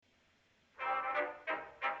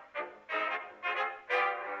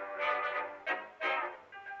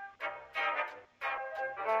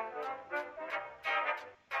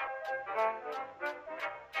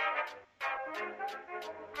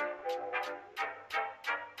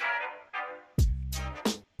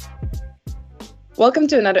Welcome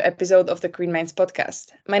to another episode of the Green Minds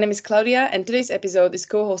podcast. My name is Claudia, and today's episode is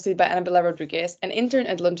co-hosted by Annabella Rodriguez, an intern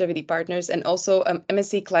at Longevity Partners and also an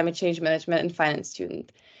MSc Climate Change Management and Finance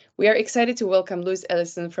student. We are excited to welcome Louis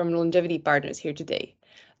Ellison from Longevity Partners here today.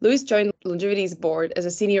 Louis joined Longevity's board as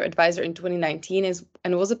a senior advisor in 2019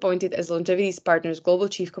 and was appointed as Longevity's Partners Global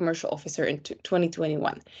Chief Commercial Officer in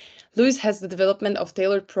 2021. Louis has the development of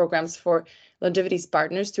tailored programs for Longevity's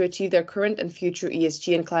partners to achieve their current and future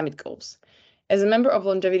ESG and climate goals. As a member of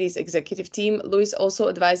Longevity's executive team, Louis also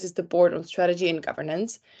advises the board on strategy and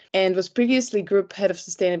governance and was previously group head of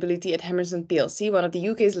sustainability at Hammerson plc, one of the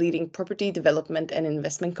UK's leading property development and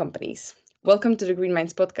investment companies. Welcome to the Green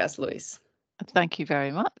Minds podcast, Louis. Thank you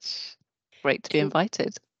very much. Great to be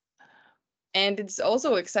invited. And it's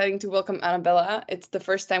also exciting to welcome Annabella. It's the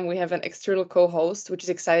first time we have an external co-host, which is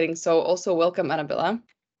exciting. So also welcome, Annabella.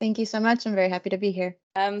 Thank you so much. I'm very happy to be here.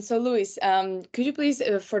 So Louis, could you please,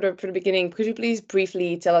 for the beginning, could you please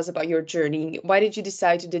briefly tell us about your journey? Why did you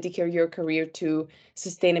decide to dedicate your career to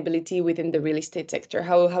sustainability within the real estate sector?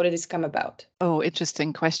 How did this come about? Oh,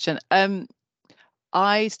 interesting question.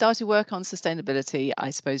 I started work on sustainability, I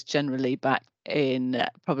suppose, generally back in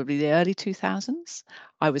probably the early 2000s.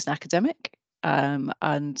 I was an academic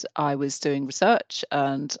and I was doing research,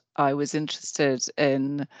 and I was interested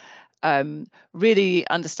in really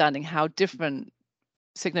understanding how different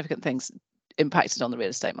significant things impacted on the real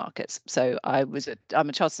estate markets. So I'm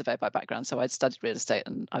a chartered surveyor by background, so I'd studied real estate,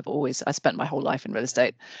 and I spent my whole life in real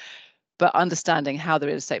estate. But understanding how the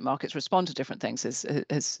real estate markets respond to different things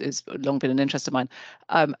has long been an interest of mine.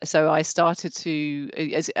 So I started to,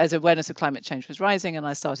 as awareness of climate change was rising, and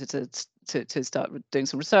I started to start doing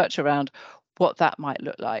some research around what that might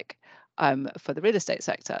look like for the real estate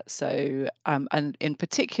sector. So, and in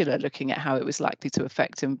particular, looking at how it was likely to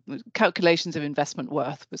affect calculations of investment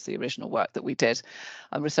worth was the original work that we did,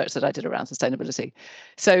 and research that I did around sustainability.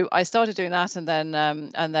 So I started doing that, and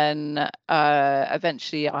then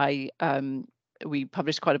eventually we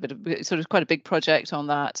published quite a big project on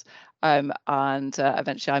that. And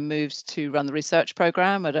eventually I moved to run the research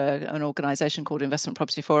program at an organisation called Investment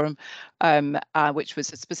Property Forum, which was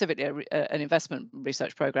specifically an investment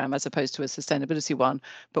research program as opposed to a sustainability one.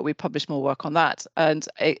 But we published more work on that, and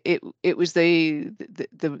it was the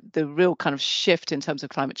real kind of shift in terms of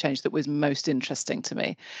climate change that was most interesting to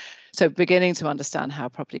me. So beginning to understand how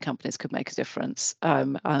property companies could make a difference.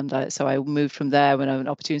 So I moved from there when an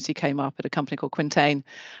opportunity came up at a company called Quintain.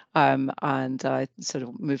 And I sort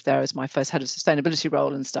of moved there as my first head of sustainability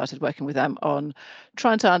role and started working with them on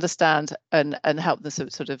trying to understand and help them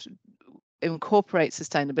sort of incorporate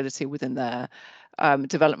sustainability within their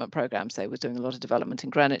development programs. They were doing a lot of development in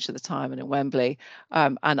Greenwich at the time and in Wembley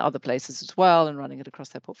and other places as well, and running it across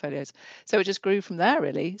their portfolios. So it just grew from there,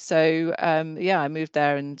 really. So I moved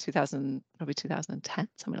there in probably 2010,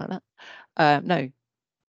 something like that.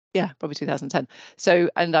 Probably 2010. So,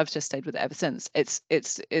 and I've just stayed with it ever since. It's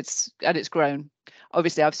grown.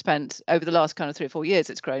 Obviously, I've spent over the last kind of 3 or 4 years,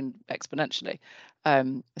 it's grown exponentially.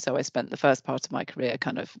 So I spent the first part of my career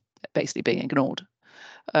kind of basically being ignored.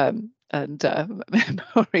 And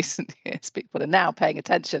more recent years, people are now paying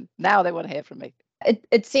attention. Now they want to hear from me.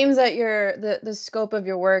 It seems that the scope of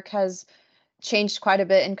your work has changed quite a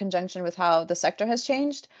bit in conjunction with how the sector has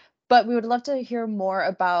changed. But we would love to hear more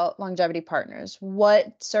about Longevity Partners.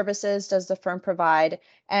 What services does the firm provide,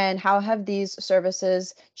 and how have these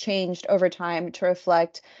services changed over time to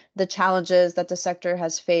reflect the challenges that the sector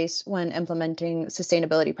has faced when implementing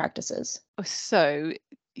sustainability practices? So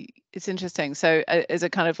it's interesting. So as a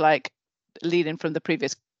kind of like leading from the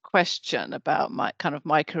previous question about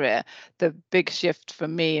my career, the big shift for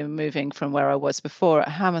me in moving from where I was before at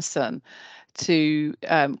Hammerson to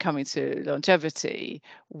coming to Longevity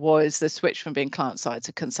was the switch from being client side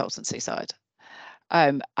to consultancy side,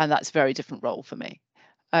 and that's a very different role for me,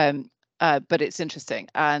 but it's interesting.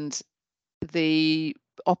 And the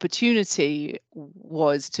opportunity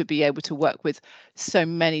was to be able to work with so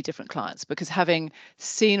many different clients, because having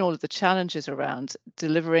seen all of the challenges around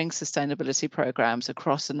delivering sustainability programs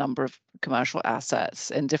across a number of commercial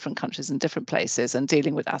assets in different countries and different places, and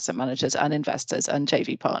dealing with asset managers and investors and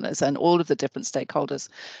JV partners and all of the different stakeholders,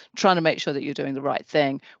 trying to make sure that you're doing the right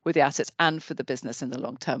thing with the assets and for the business in the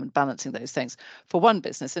long term, and balancing those things for one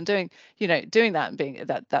business, and doing that and being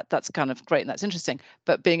that's kind of great, and that's interesting,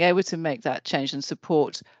 but being able to make that change and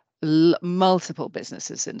support multiple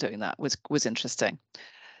businesses in doing that was interesting.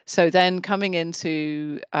 So then coming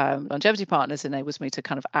into Longevity Partners enables me to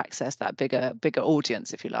kind of access that bigger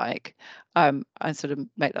audience, if you like, and sort of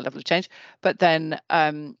make that level of change. But then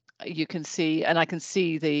you can see, and I can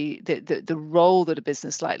see the role that a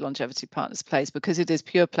business like Longevity Partners plays, because it is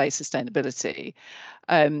pure play sustainability.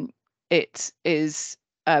 It is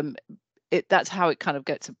that's how it kind of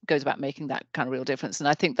goes about making that kind of real difference, and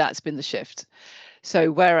I think that's been the shift.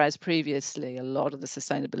 So whereas previously a lot of the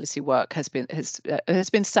sustainability work has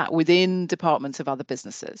been sat within departments of other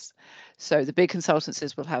businesses. So the big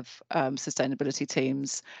consultancies will have sustainability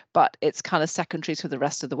teams, but it's kind of secondary to the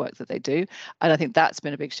rest of the work that they do. And I think that's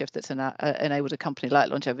been a big shift that's enabled a company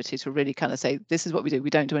like Longevity to really kind of say, this is what we do.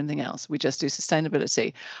 We don't do anything else. We just do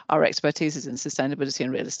sustainability. Our expertise is in sustainability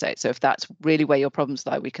and real estate. So if that's really where your problems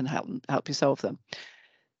lie, we can help you solve them.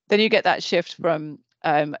 Then you get that shift from,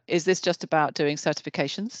 is this just about doing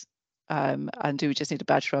certifications? And do we just need a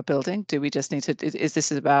badge for our building? Do we just need to, is this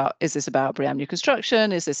about BREEAM new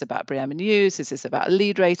construction? Is this about BREEAM in use? Is this about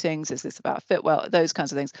LEED ratings? Is this about Fitwel? Those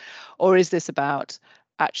kinds of things. Or is this about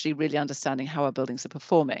actually really understanding how our buildings are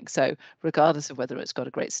performing? So regardless of whether it's got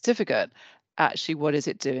a great certificate, actually what is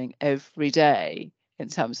it doing every day in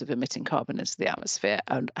terms of emitting carbon into the atmosphere?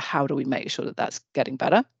 And how do we make sure that that's getting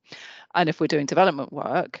better? And if we're doing development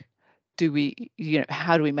work,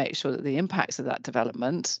 how do we make sure that the impacts of that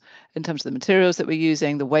development, in terms of the materials that we're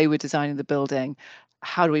using, the way we're designing the building,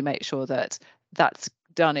 how do we make sure that that's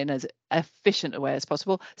done in as efficient a way as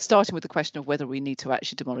possible, starting with the question of whether we need to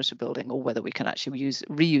actually demolish a building or whether we can actually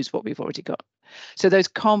reuse what we've already got. So those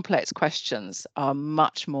complex questions are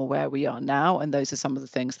much more where we are now, and those are some of the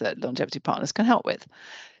things that Longevity Partners can help with.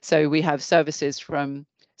 So we have services from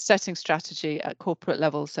setting strategy at corporate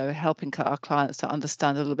level, so helping our clients to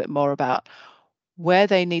understand a little bit more about where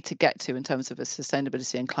they need to get to in terms of a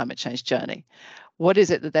sustainability and climate change journey. What is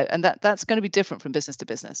it that's going to be different from business to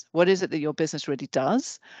business. What is it that your business really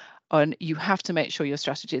does? And you have to make sure your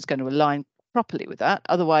strategy is going to align properly with that.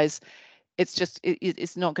 Otherwise, it's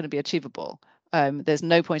not going to be achievable. There's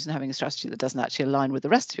no point in having a strategy that doesn't actually align with the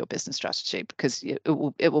rest of your business strategy, because it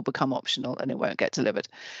will become optional and it won't get delivered.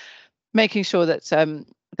 Making sure that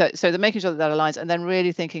making sure that aligns, and then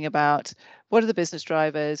really thinking about what are the business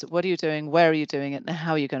drivers, what are you doing, where are you doing it, and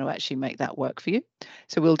how are you going to actually make that work for you.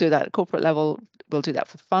 So we'll do that at corporate level. We'll do that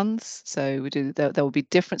for funds. So there will be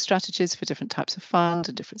different strategies for different types of fund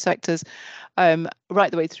and different sectors,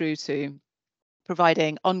 right the way through to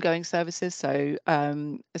providing ongoing services. So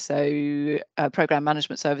program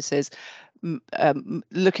management services,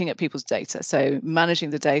 looking at people's data, so managing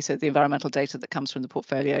the data, the environmental data that comes from the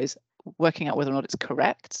portfolios, working out whether or not it's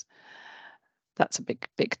correct. That's a big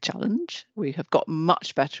challenge. We have got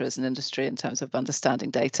much better as an industry in terms of understanding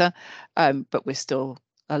data, but we're still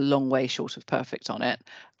a long way short of perfect on it.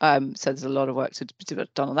 So there's a lot of work to be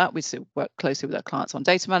done on that. We still work closely with our clients on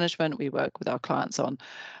data management. We work with our clients on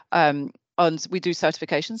we do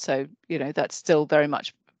certifications. So that's still very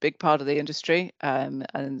much big part of the industry, and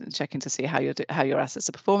checking to see how your assets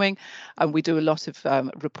are performing. And we do a lot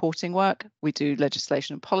of reporting work. We do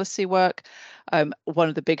legislation and policy work. One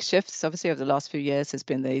of the big shifts, obviously, over the last few years has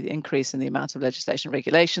been the increase in the amount of legislation and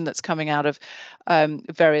regulation that's coming out of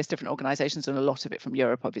various different organisations, and a lot of it from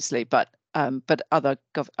Europe, obviously, but other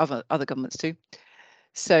governments too.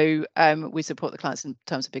 So we support the clients in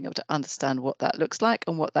terms of being able to understand what that looks like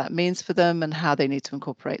and what that means for them, and how they need to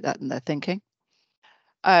incorporate that in their thinking.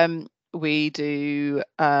 We do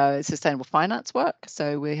sustainable finance work,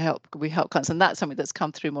 so we help clients, and that's something that's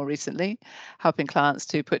come through more recently, helping clients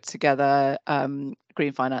to put together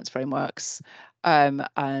green finance frameworks, and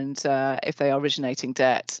if they are originating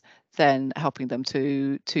debt, then helping them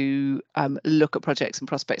to look at projects and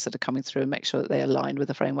prospects that are coming through and make sure that they align with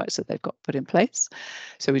the frameworks that they've got put in place.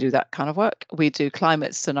 So we do that kind of work. We do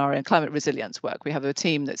climate scenario and climate resilience work. We have a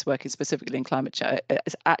team that's working specifically in climate change,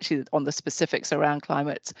 actually on the specifics around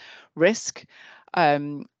climate risk.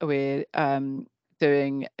 We're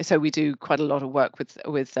we do quite a lot of work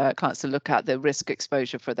with clients to look at the risk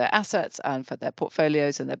exposure for their assets and for their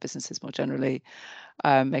portfolios and their businesses more generally,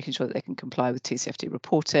 making sure that they can comply with TCFD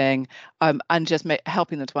reporting, and just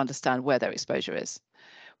helping them to understand where their exposure is.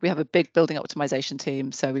 We have a big building optimization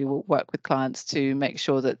team, so we will work with clients to make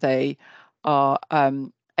sure that they are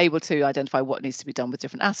able to identify what needs to be done with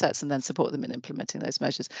different assets and then support them in implementing those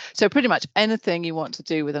measures. So pretty much anything you want to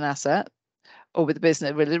do with an asset or with a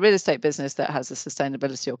business, with a real estate business that has a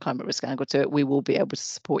sustainability or climate risk angle to it, we will be able to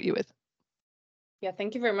support you with. Yeah,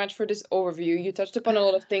 thank you very much for this overview. You touched upon a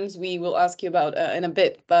lot of things we will ask you about in a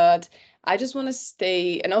bit, but I just want to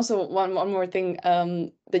stay, and also one more thing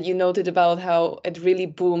that you noted about how it really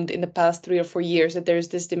boomed in the past 3 or 4 years, that there's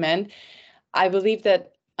this demand. I believe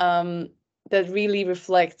that that really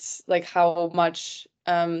reflects like how much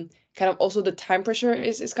kind of also the time pressure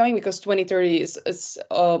is coming, because 2030 is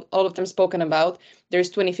all of them spoken about. There's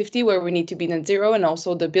 2050 where we need to be net zero, and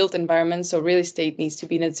also the built environment, so real estate needs to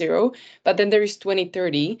be net zero. But then there is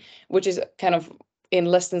 2030, which is kind of in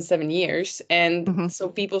less than 7 years. And so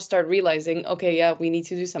people start realizing, okay, yeah, we need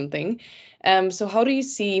to do something. So how do you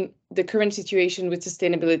see the current situation with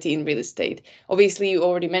sustainability in real estate? Obviously, you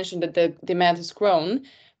already mentioned that the demand has grown,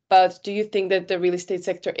 but do you think that the real estate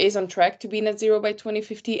sector is on track to be net zero by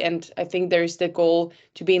 2050? And I think there is the goal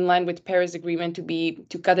to be in line with Paris Agreement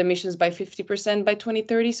to cut emissions by 50% by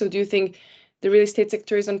 2030. So do you think the real estate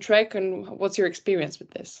sector is on track, and what's your experience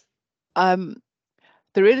with this?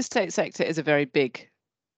 The real estate sector is a very big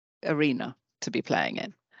arena to be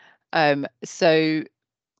playing in. So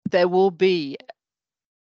there will be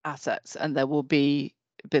assets and there will be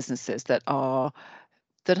businesses that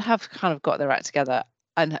have kind of got their act together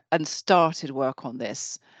and started work on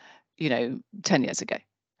this, 10 years ago,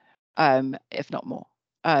 if not more,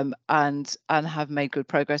 and have made good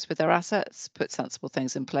progress with their assets, put sensible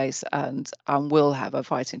things in place, and will have a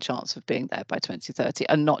fighting chance of being there by 2030,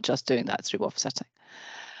 and not just doing that through offsetting.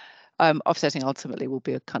 Offsetting ultimately will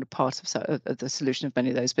be a kind of part of the solution of many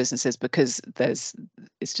of those businesses, because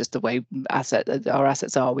it's just the way our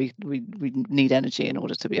assets are. We need energy in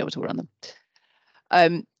order to be able to run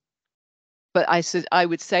them. But I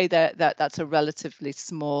would say that that's a relatively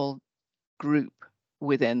small group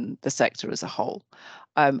within the sector as a whole,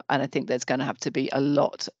 and I think there's going to have to be a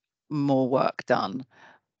lot more work done.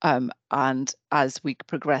 And as we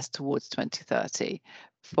progress towards 2030,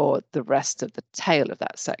 for the rest of the tail of the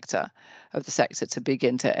sector to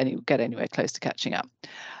begin to get anywhere close to catching up.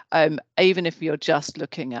 Even if you're just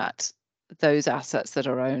looking at those assets that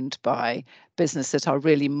are owned by businesses that are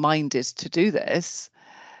really minded to do this,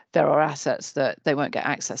 there are assets that they won't get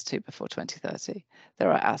access to before 2030.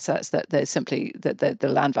 There are assets that the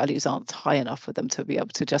land values aren't high enough for them to be able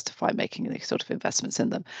to justify making any sort of investments in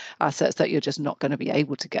them. Assets that you're just not going to be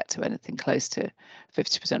able to get to anything close to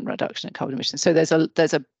 50% reduction in carbon emissions. So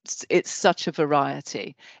it's such a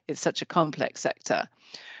variety. It's such a complex sector.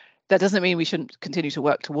 That doesn't mean we shouldn't continue to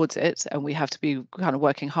work towards it, and we have to be kind of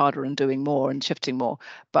working harder and doing more and shifting more.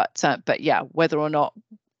 But yeah, whether or not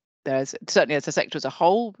there's certainly, as a sector as a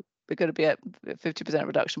whole, we're going to be at 50%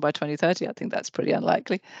 reduction by 2030. I think that's pretty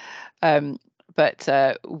unlikely. But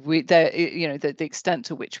the extent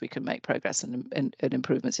to which we can make progress and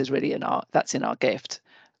improvements is really in our gift,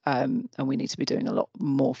 and we need to be doing a lot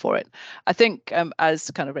more for it. I think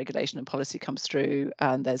as kind of regulation and policy comes through,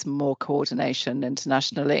 and there's more coordination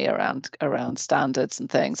internationally around standards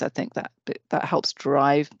and things, I think that helps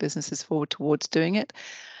drive businesses forward towards doing it.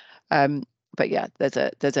 But yeah, there's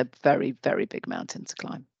a very, very big mountain to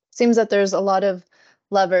climb. Seems that there's a lot of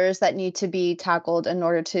levers that need to be tackled in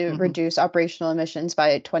order to reduce operational emissions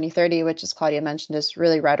by 2030, which, as Claudia mentioned, is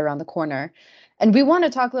really right around the corner. And we want to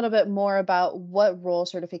talk a little bit more about what role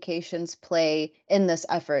certifications play in this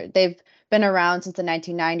effort. They've been around since the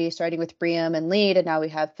 1990s, starting with BREEAM and LEED, and now we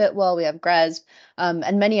have Fitwel, we have GRESB,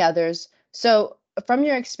 and many others. So from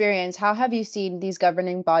your experience, how have you seen these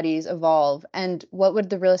governing bodies evolve, and what would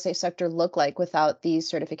the real estate sector look like without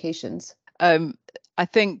these certifications? I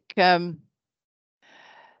think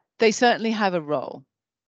they certainly have a role.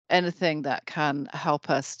 Anything that can help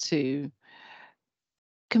us to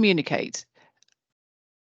communicate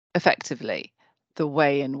effectively the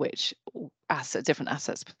way in which different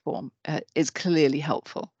assets perform is clearly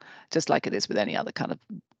helpful, just like it is with any other kind of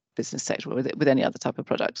business sector, or with any other type of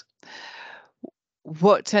product.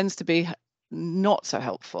 What tends to be not so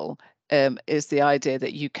helpful is the idea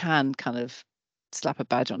that you can kind of slap a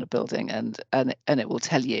badge on a building and it will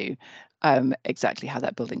tell you exactly how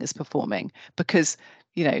that building is performing. Because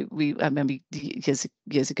I remember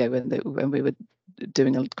years ago when we were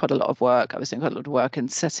doing quite a lot of work. I was doing quite a lot of work in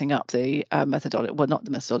setting up the methodology. Well, not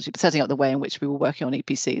the methodology, but setting up the way in which we were working on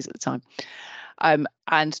EPCs at the time.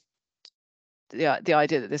 And the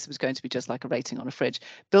idea that this was going to be just like a rating on a fridge.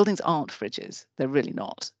 Buildings aren't fridges. They're really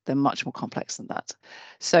not. They're much more complex than that.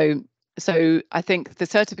 So I think the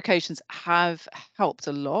certifications have helped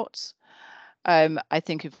a lot. I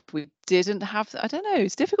think if we didn't have, I don't know,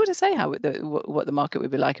 it's difficult to say what the market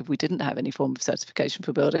would be like if we didn't have any form of certification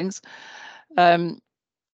for buildings.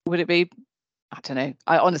 Would it be? I don't know.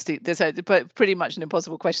 I honestly, but pretty much an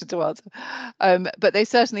impossible question to answer. But they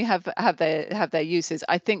certainly have their uses.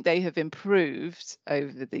 I think they have improved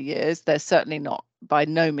over the years. They're certainly by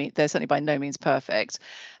no means perfect.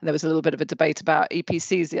 And there was a little bit of a debate about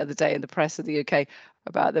EPCs the other day in the press of the UK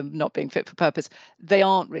about them not being fit for purpose. They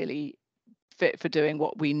aren't really fit for doing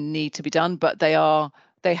what we need to be done, but they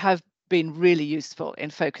have been really useful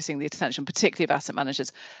in focusing the attention, particularly of asset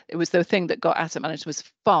managers. It was the thing that got asset managers was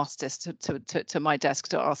fastest to my desk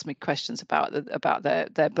to ask me questions about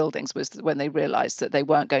their buildings, was when they realised that they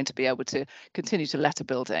weren't going to be able to continue to let a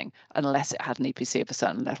building unless it had an EPC of a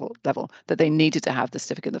certain level, that they needed to have the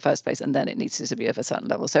certificate in the first place, and then it needed to be of a certain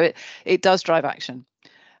level. So it does drive action.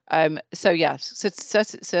 So yeah,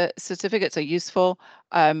 certificates are useful.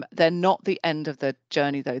 They're not the end of the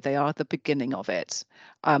journey, though. They are the beginning of it.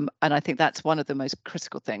 And I think that's one of the most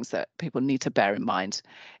critical things that people need to bear in mind.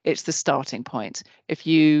 It's the starting point. If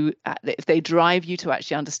they drive you to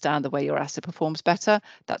actually understand the way your asset performs better,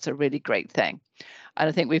 that's a really great thing. And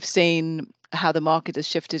I think we've seen how the market has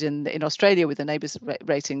shifted in Australia with the NABERS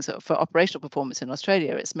ratings for operational performance in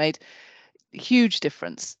Australia. It's made a huge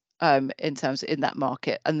difference in terms in that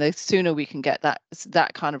market, and the sooner we can get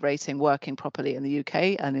that kind of rating working properly in the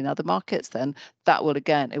UK and in other markets, then that will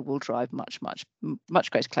it will drive much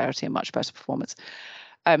greater clarity and much better performance.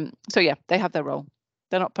 So yeah, they have their role.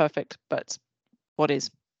 They're not perfect, but what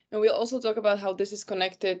is? And we'll also talk about how this is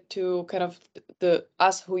connected to kind of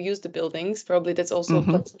us who use the buildings. Probably that's also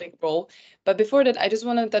plays a big role. But before that, I just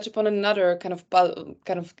want to touch upon another kind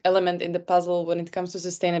of element in the puzzle when it comes to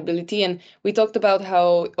sustainability. And we talked about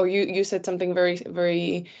how, or you said something very,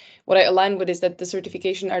 very, what I align with is that the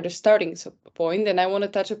certification are the starting point. And I want to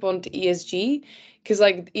touch upon the ESG, because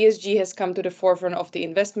like ESG has come to the forefront of the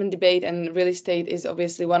investment debate, and real estate is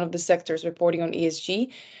obviously one of the sectors reporting on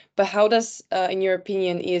ESG. But how does, in your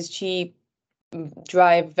opinion, ESG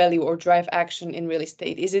drive value or drive action in real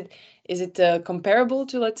estate? Is it comparable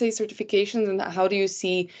to, let's say, certifications? And how do you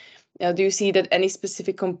see that any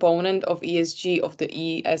specific component of ESG, of the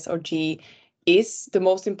E, S, or G, is the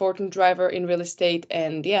most important driver in real estate?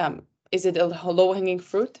 And yeah, is it a low-hanging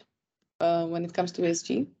fruit when it comes to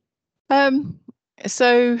ESG?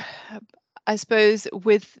 So I suppose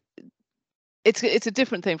it's a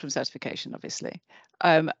different thing from certification, obviously,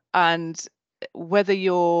 and whether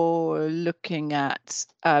you're looking at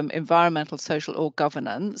environmental, social, or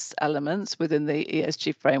governance elements within the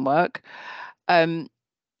ESG framework,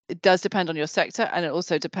 it does depend on your sector, and it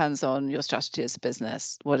also depends on your strategy as a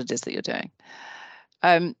business, what it is that you're doing.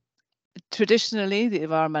 Traditionally, the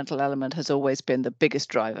environmental element has always been the biggest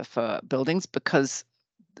driver for buildings because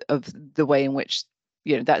of the way in which,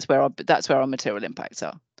 that's where our material impacts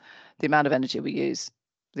are. The amount of energy we use,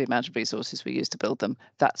 the amount of resources we use to build them,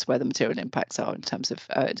 that's where the material impacts are in terms of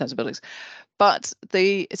buildings. But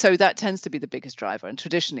so that tends to be the biggest driver, and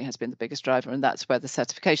traditionally has been the biggest driver, and that's where the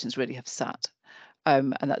certifications really have sat.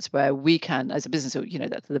 And that's where we can, as a business,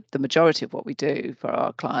 that the majority of what we do for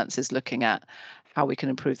our clients is looking at how we can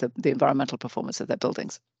improve the environmental performance of their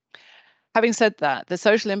buildings. Having said that, the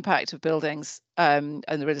social impact of buildings and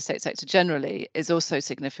the real estate sector generally is also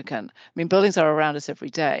significant. I mean, buildings are around us every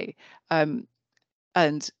day.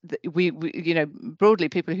 And we broadly,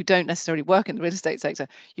 people who don't necessarily work in the real estate sector,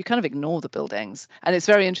 you kind of ignore the buildings. And it's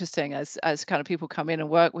very interesting as kind of people come in and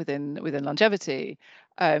work within longevity,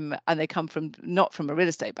 and they come not from a real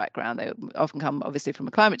estate background. They often come obviously from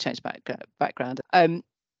a climate change background. And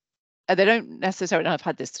they don't necessarily, and I've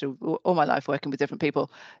had this through all my life working with different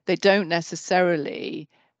people, they don't necessarily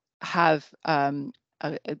have any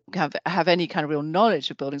kind of real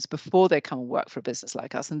knowledge of buildings before they come and work for a business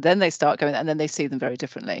like us, and then they start going, and then they see them very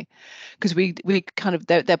differently, because we kind of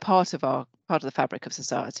they're part of the fabric of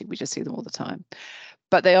society. We just see them all the time,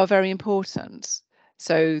 but they are very important.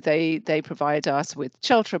 So they provide us with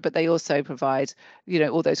shelter, but they also provide,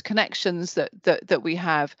 all those connections that we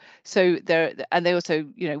have. So they also,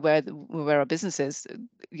 where our businesses,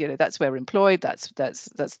 that's where we're employed.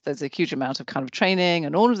 There's a huge amount of kind of training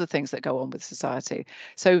and all of the things that go on with society.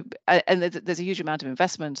 So and there's a huge amount of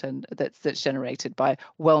investment and that's generated by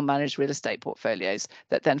well-managed real estate portfolios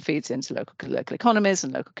that then feeds into local economies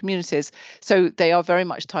and local communities. So they are very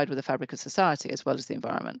much tied with the fabric of society as well as the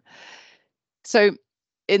environment. So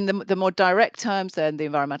in the more direct terms, then the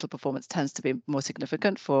environmental performance tends to be more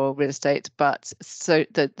significant for real estate, but so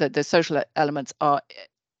the social elements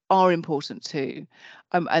are important too,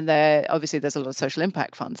 and obviously there's a lot of social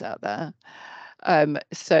impact funds out there.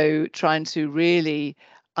 So trying to really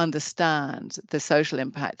understand the social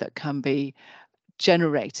impact that can be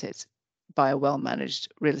generated by a well-managed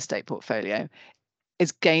real estate portfolio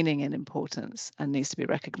is gaining in importance and needs to be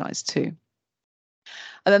recognised too.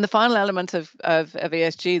 And then the final element of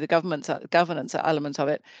ESG, the governance element of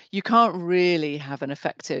it, you can't really have an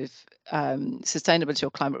effective sustainability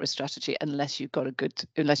or climate risk strategy unless your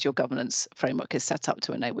governance framework is set up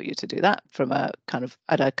to enable you to do that from at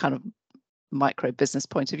a kind of micro business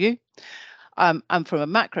point of view. And from a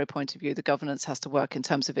macro point of view, the governance has to work in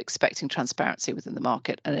terms of expecting transparency within the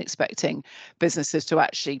market and expecting businesses to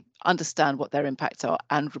actually understand what their impacts are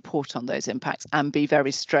and report on those impacts and be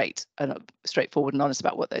very straightforward and honest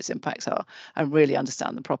about what those impacts are and really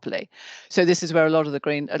understand them properly. So this is where a lot of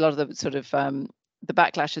the sort of the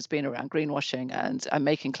backlash has been around greenwashing and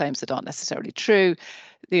making claims that aren't necessarily true.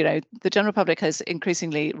 The general public has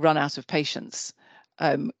increasingly run out of patience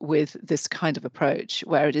with this kind of approach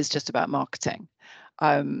where it is just about marketing.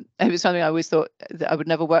 It was something I always thought that I would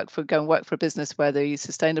never go and work for a business where the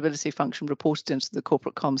sustainability function reported into the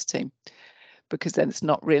corporate comms team, because then it's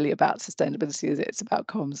not really about sustainability, is it? It's about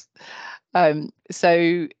comms.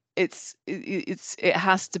 So it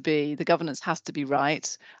has to be, the governance has to be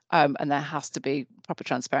right, and there has to be proper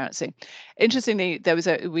transparency. Interestingly,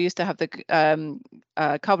 we used to have the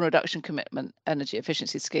carbon reduction commitment energy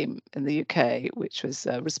efficiency scheme in the UK, which was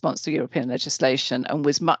a response to European legislation and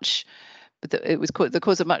was it was the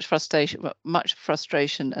cause of much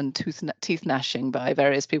frustration and teeth gnashing by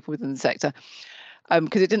various people within the sector,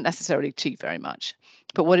 because it didn't necessarily achieve very much.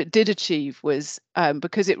 But what it did achieve was,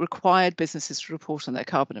 because it required businesses to report on their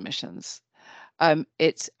carbon emissions, and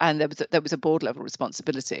there was a board level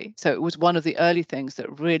responsibility. So it was one of the early things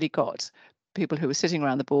that really got people who were sitting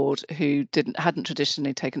around the board who hadn't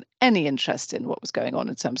traditionally taken any interest in what was going on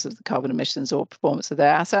in terms of the carbon emissions or performance of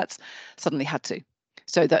their assets, suddenly had to.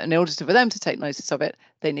 So that in order for them to take notice of it,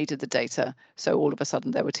 they needed the data. So all of a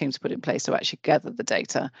sudden there were teams put in place to actually gather the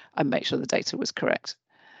data and make sure the data was correct.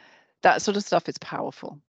 That sort of stuff is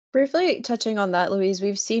powerful. Briefly touching on that, Louise,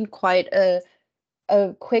 we've seen quite a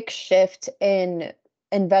quick shift in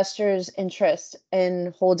investors' interest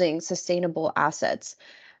in holding sustainable assets.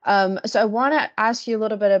 So I want to ask you a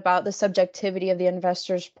little bit about the subjectivity of the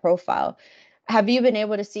investor's profile. Have you been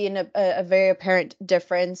able to see a very apparent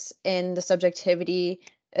difference in the subjectivity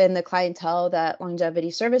in the clientele that longevity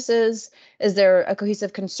services? Is there a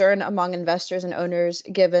cohesive concern among investors and owners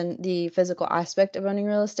given the physical aspect of owning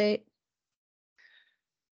real estate?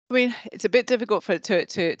 I mean, it's a bit difficult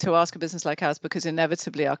to ask a business like ours because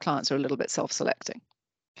inevitably our clients are a little bit self-selecting.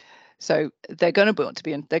 So they're going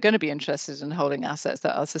to be interested in holding assets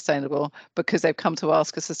that are sustainable because they've come to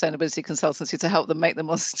ask a sustainability consultancy to help them make them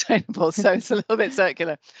more sustainable. So it's a little bit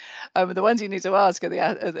circular. The ones you need to ask are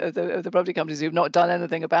the property companies who've not done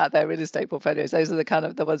anything about their real estate portfolios. Those are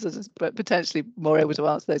the ones that are potentially more able to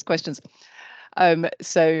answer those questions. Yes,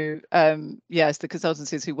 the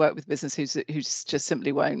consultancies who work with businesses who just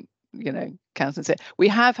simply won't, countenance it. We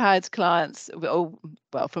have had clients,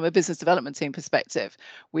 from a business development team perspective,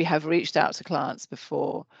 we have reached out to clients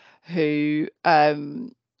before who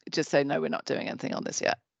just say, no, we're not doing anything on this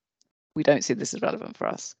yet. We don't see this as relevant for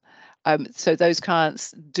us. So those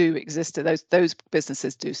clients do exist. Those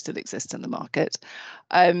businesses do still exist in the market.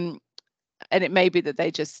 And it may be that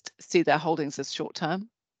they just see their holdings as short term.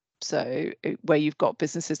 So where you've got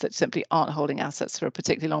businesses that simply aren't holding assets for a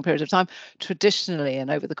particularly long period of time. Traditionally,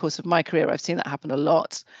 and over the course of my career, I've seen that happen a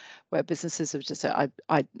lot, where businesses have just said,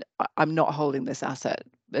 I'm not holding this asset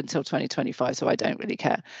until 2025, so I don't really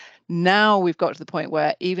care. Now we've got to the point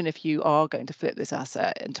where even if you are going to flip this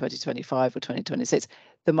asset in 2025 or 2026,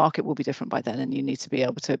 the market will be different by then, and you need to be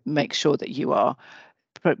able to make sure that you are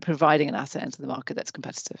providing an asset into the market that's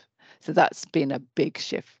competitive. So that's been a big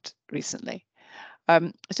shift recently.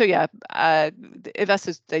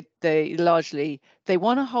 Investors, they largely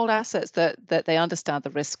want to hold assets that they understand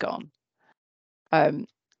the risk on.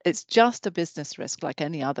 It's just a business risk like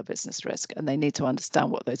any other business risk, and they need to understand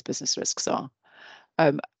what those business risks are.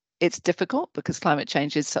 It's difficult because climate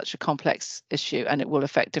change is such a complex issue, and it will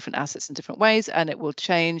affect different assets in different ways, and it will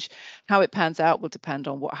change. How it pans out will depend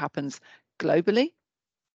on what happens globally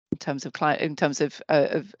in terms of the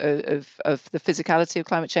physicality of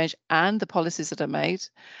climate change and the policies that are made,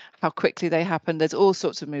 how quickly they happen. There's all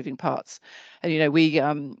sorts of moving parts, and we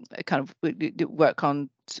we work on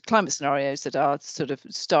climate scenarios that are sort of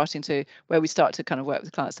where we start to kind of work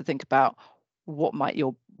with clients to think about what might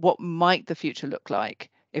the future look like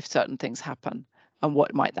if certain things happen, and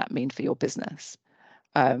what might that mean for your business.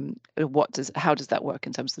 How does that work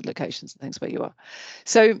in terms of the locations and things where you are.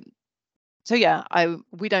 So yeah,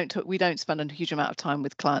 we don't spend a huge amount of time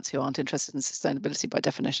with clients who aren't interested in sustainability by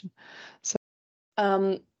definition. So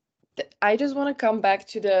I just want to come back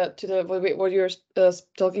to what you're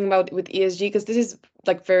talking about with ESG, because this is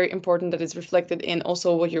like very important that it's reflected in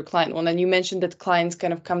also what your client want. And you mentioned that clients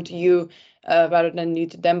kind of come to you rather than you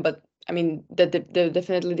to them, but I mean that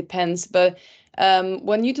definitely depends. But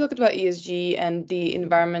when you talk about ESG and the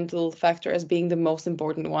environmental factor as being the most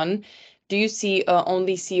important one, do you see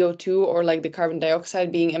only CO2 or like the carbon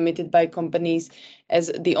dioxide being emitted by companies as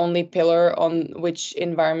the only pillar on which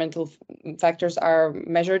environmental factors are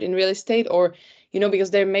measured in real estate? Or,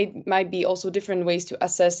 because there might be also different ways to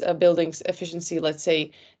assess a building's efficiency, let's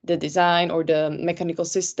say the design or the mechanical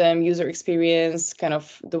system, user experience, kind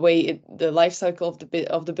of the way the life cycle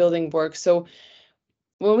of the building works. So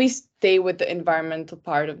when we stay with the environmental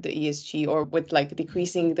part of the ESG, or with like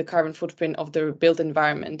decreasing the carbon footprint of the built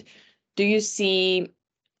environment, do you see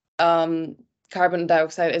carbon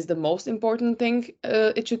dioxide as the most important thing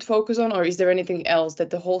it should focus on, or is there anything else that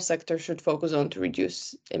the whole sector should focus on to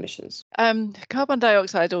reduce emissions? Carbon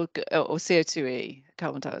dioxide or CO2e,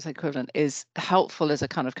 carbon dioxide equivalent, is helpful as a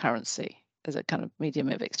kind of currency, as a kind of medium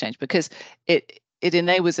of exchange, because it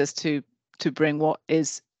enables us to bring what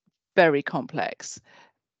is very complex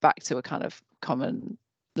back to a kind of common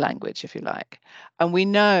language, if you like. And we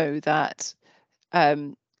know that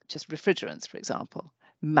just refrigerants, for example,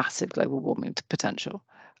 massive global warming potential.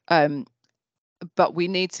 But we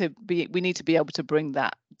need to be able to bring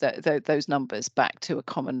those numbers back to a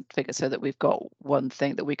common figure, so that we've got one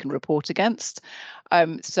thing that we can report against.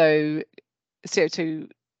 So CO2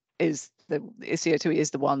 is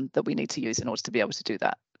the one that we need to use in order to be able to do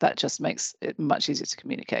that. That just makes it much easier to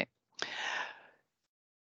communicate.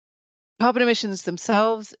 Carbon emissions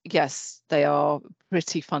themselves, yes, they are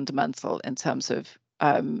pretty fundamental in terms of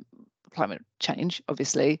climate change,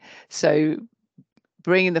 obviously. So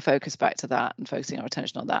bringing the focus back to that and focusing our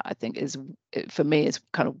attention on that, I think for me, is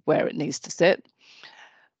kind of where it needs to sit.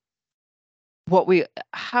 What we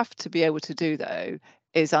have to be able to do, though,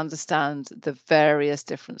 is understand the various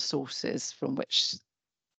different sources from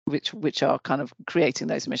which are kind of creating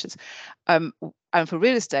those emissions. And for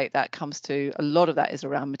real estate, that comes to, a lot of that is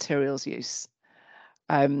around materials use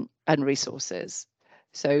and resources.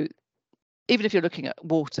 So even if you're looking at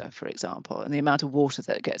water, for example, and the amount of water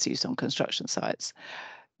that gets used on construction sites,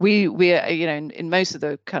 we are, in most of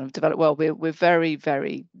the kind of developed world, we're very,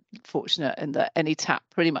 very fortunate in that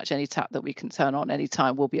pretty much any tap that we can turn on any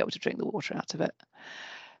time, we'll be able to drink the water out of it.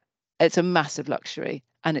 It's a massive luxury,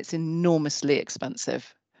 and it's enormously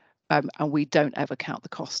expensive. And we don't ever count the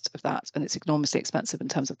cost of that, and it's enormously expensive in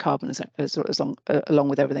terms of carbon along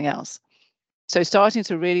with everything else. So starting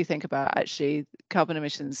to really think about, actually, carbon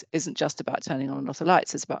emissions isn't just about turning on and off the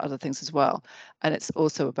lights, it's about other things as well. And it's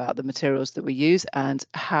also about the materials that we use and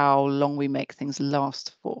how long we make things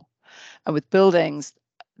last for. And with buildings,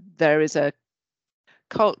 there is a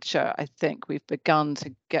culture, I think, we've begun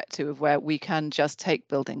to get to, of where we can just take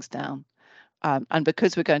buildings down. And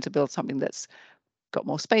because we're going to build something that's got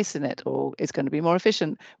more space in it, or is going to be more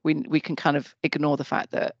efficient, we can kind of ignore the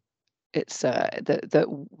fact that it's that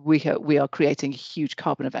we are creating a huge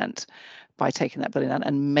carbon event by taking that building down,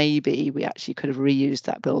 and maybe we actually could have reused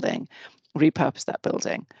that building, repurposed that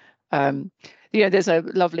building. There's a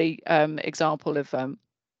lovely example of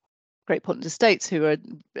Great Portland Estates, who are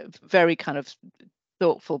very kind of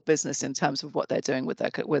thoughtful business in terms of what they're doing with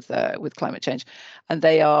climate change, and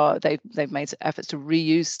they've made efforts to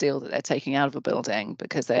reuse steel that they're taking out of a building,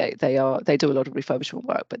 because they do a lot of refurbishment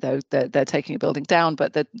work, but they're taking a building down,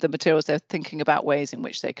 but the materials, they're thinking about ways in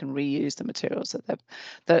which they can reuse the materials that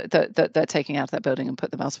they're taking out of that building and put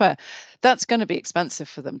them elsewhere. That's going to be expensive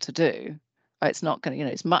for them to do. It's not going to,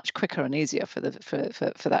 it's much quicker and easier for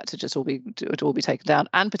that to just all be taken down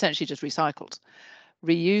and potentially just recycled.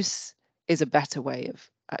 Reuse is a better way of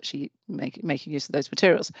actually making use of those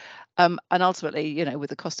materials. And ultimately, with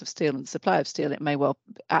the cost of steel and the supply of steel, it may well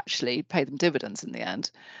actually pay them dividends in the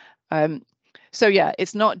end. So yeah,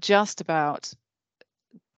 it's not just about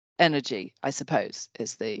energy, I suppose,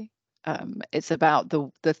 it's about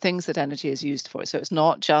the things that energy is used for. So it's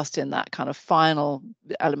not just in that kind of final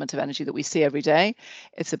element of energy that we see every day.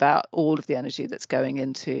 It's about all of the energy that's going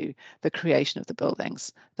into the creation of the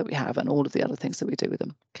buildings that we have and all of the other things that we do with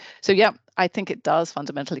them. So yeah, I think it does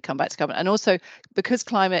fundamentally come back to carbon, and also because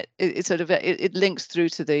climate it links through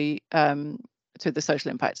to the social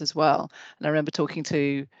impact as well. And I remember talking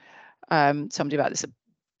to somebody about this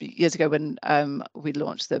years ago when we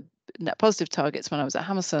launched the net positive targets when I was at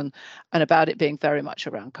Hammerson, and about it being very much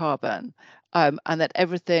around carbon, and that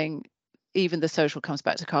everything, even the social, comes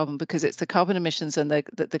back to carbon, because it's the carbon emissions and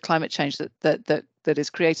the climate change that is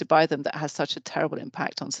created by them that has such a terrible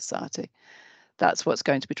impact on society. That's what's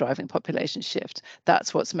going to be driving population shift.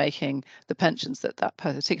 That's what's making the pensions that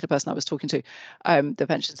particular person I was talking to, the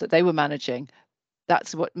pensions that they were managing,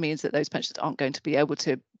 that's what means that those pensions aren't going to be able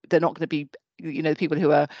to, they're not going to be, the people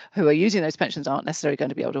who are using those pensions aren't necessarily going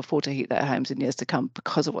to be able to afford to heat their homes in years to come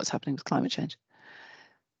because of what's happening with climate change.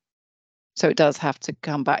 So it does have to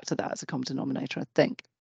come back to that as a common denominator, I think.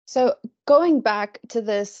 So going back to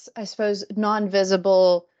this, I suppose,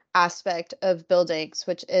 non-visible aspect of buildings,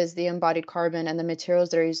 which is the embodied carbon and the materials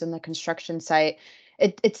that are used in the construction site,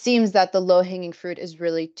 it seems that the low-hanging fruit is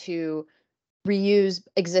really to reuse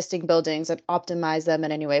existing buildings and optimize them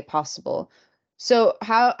in any way possible. So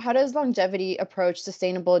how does longevity approach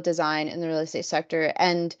sustainable design in the real estate sector?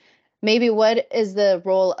 And maybe what is the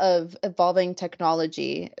role of evolving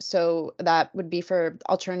technology? So that would be for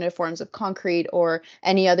alternative forms of concrete or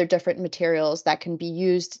any other different materials that can be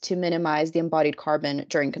used to minimize the embodied carbon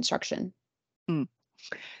during construction. Mm.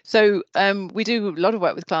 So we do a lot of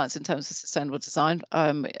work with clients in terms of sustainable design.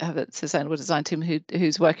 We have a sustainable design team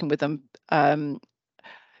who's working with them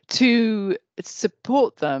to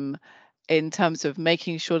support them in terms of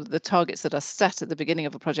making sure that the targets that are set at the beginning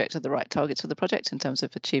of a project are the right targets for the project in terms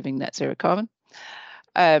of achieving net zero carbon.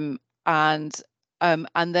 And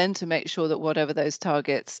then to make sure that whatever those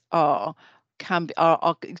targets are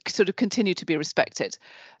are sort of continue to be respected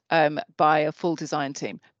by a full design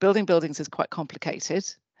team. Building buildings is quite complicated.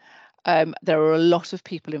 There are a lot of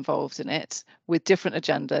people involved in it with different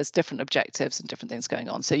agendas, different objectives, and different things going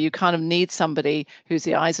on. So you kind of need somebody who's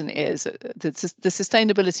the eyes and ears, the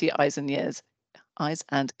sustainability eyes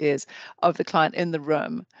and ears of the client in the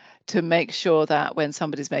room to make sure that when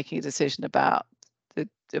somebody's making a decision about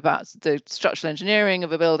the structural engineering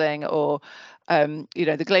of a building or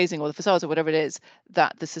the glazing or the facades or whatever it is,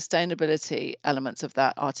 that the sustainability elements of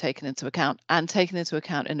that are taken into account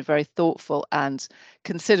in a very thoughtful and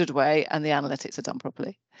considered way, and the analytics are done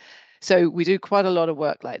properly. So we do quite a lot of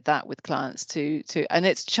work like that with clients and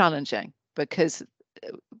it's challenging because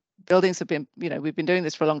buildings have been, we've been doing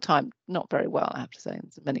this for a long time, not very well, I have to say, in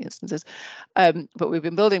many instances, but we've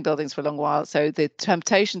been building buildings for a long while. So the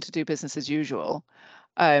temptation to do business as usual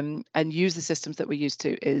and use the systems that we're used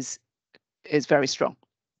to is very strong.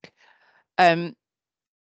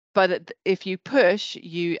 But if you push,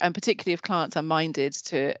 and particularly if clients are minded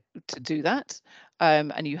to do that,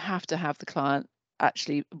 and you have to have the client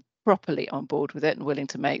actually properly on board with it and willing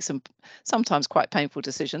to make some sometimes quite painful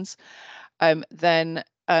decisions, then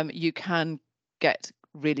you can get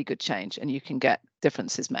really good change and you can get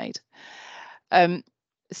differences made.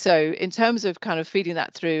 So in terms of kind of feeding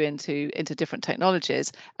that through into different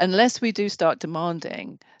technologies, unless we do start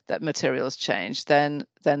demanding that materials change, then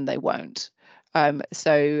they won't.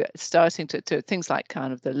 So starting to things like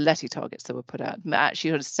kind of the LETI targets that were put out,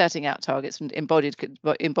 actually sort of setting out targets and embodied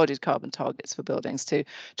carbon targets for buildings to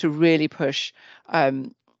really push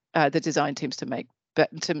the design teams to make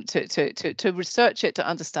to research it, to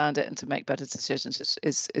understand it, and to make better decisions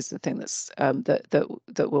is the thing that's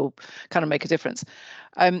that will kind of make a difference.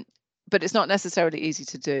 But it's not necessarily easy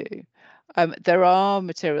to do. There are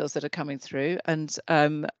materials that are coming through, and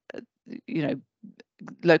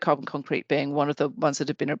low carbon concrete being one of the ones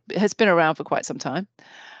that has been around for quite some time.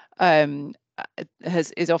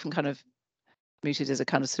 Is often kind of mooted as a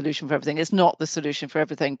kind of solution for everything. It's not the solution for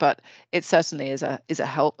everything, but it certainly is a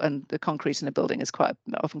help. And the concrete in a building is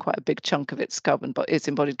often quite a big chunk of its carbon, but its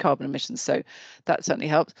embodied carbon emissions. So that certainly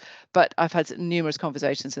helps. But I've had numerous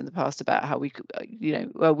conversations in the past about how we,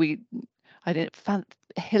 I did a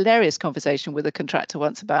hilarious conversation with a contractor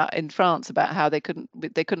once in France about how they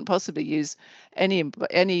couldn't possibly use any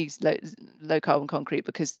low carbon concrete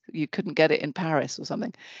because you couldn't get it in Paris or something.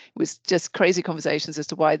 It was just crazy conversations as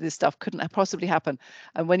to why this stuff couldn't possibly happen.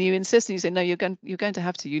 And when you insist and you say, no, you're going to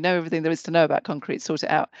have to, everything there is to know about concrete, sort it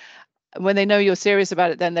out. And when they know you're serious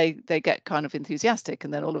about it, then they get kind of enthusiastic,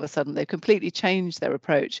 and then all of a sudden they completely change their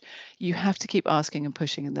approach. You have to keep asking and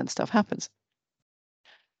pushing, and then stuff happens.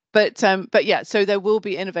 But yeah, so there will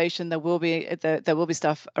be innovation. There will be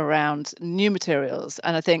stuff around new materials,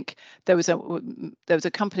 and I think there was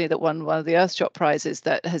a company that won one of the Earthshot prizes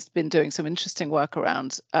that has been doing some interesting work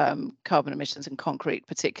around carbon emissions in concrete,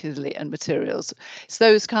 particularly, and materials. It's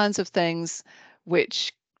those kinds of things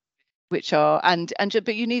which are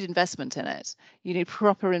but you need investment in it. You need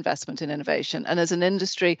proper investment in innovation, and as an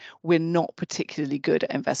industry, we're not particularly good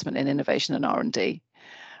at investment in innovation and R&D.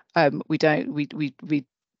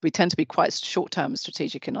 We tend to be quite short-term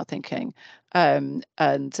strategic in our thinking, we don't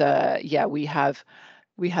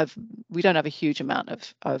have a huge amount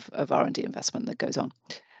of R&D investment that goes on.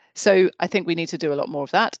 So I think we need to do a lot more of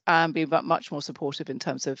that and be much more supportive in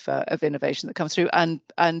terms of innovation that comes through, and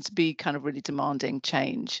be kind of really demanding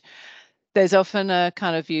change. There's often a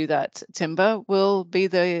kind of view that timber will be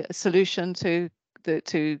the solution to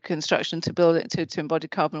construction, to build it, to embody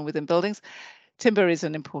carbon within buildings. Timber is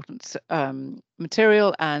an important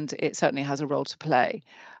material, and it certainly has a role to play,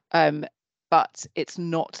 but it's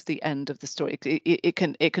not the end of the story. It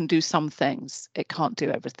can do some things. It can't do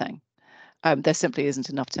everything. There simply isn't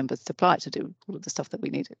enough timber supply to do all of the stuff that we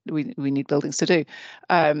need. We need buildings to do.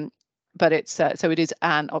 But it's so it is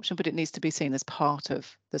an option, but it needs to be seen as part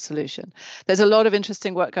of the solution. There's a lot of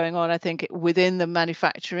interesting work going on, I think, within the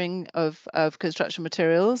manufacturing of construction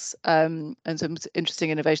materials, and some interesting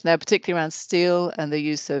innovation there, particularly around steel and the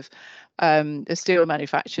use of the steel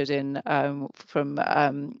manufactured in from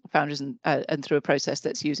foundries and through a process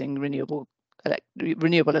that's using renewable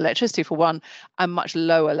electricity for one, and much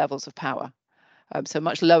lower levels of power. So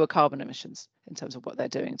much lower carbon emissions in terms of what they're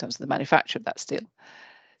doing in terms of the manufacture of that steel.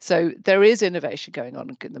 So there is innovation going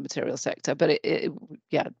on in the material sector, but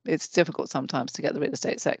it's difficult sometimes to get the real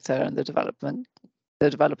estate sector and the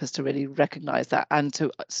developers to really recognise that and to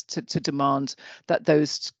demand that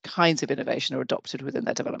those kinds of innovation are adopted within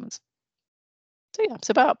their developments. So yeah, it's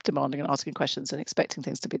about demanding and asking questions and expecting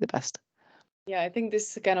things to be the best. Yeah, I think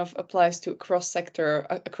this kind of applies to a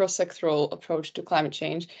cross-sectoral approach to climate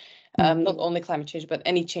change. Not only climate change, but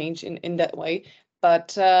any change in that way.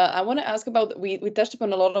 But I want to ask about, we touched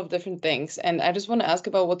upon a lot of different things, and I just want to ask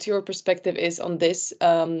about what your perspective is on this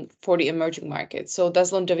for the emerging markets. So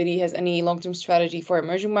does Longevity has any long-term strategy for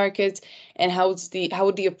emerging markets, and how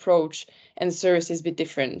would the approach and services be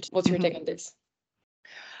different? What's your take on this?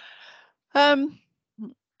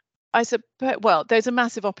 I suppose, well, there's a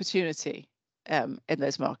massive opportunity in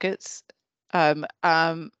those markets, but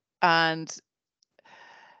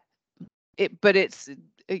it's,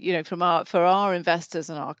 you know, for our investors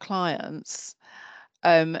and our clients,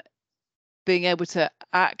 being able to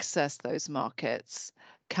access those markets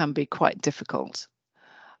can be quite difficult.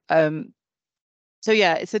 So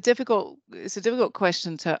yeah, it's a difficult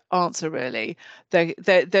question to answer, really.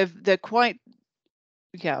 They're quite,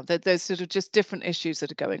 yeah, there's sort of just different issues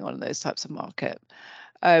that are going on in those types of market.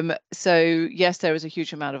 So yes, there is a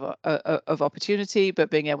huge amount of opportunity,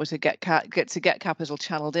 but being able to get capital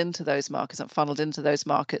channeled into those markets and funneled into those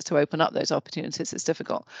markets to open up those opportunities is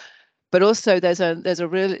difficult. But also there's a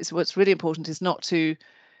real, what's really important is not to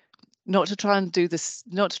try and do this,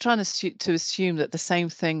 not to try and assume that the same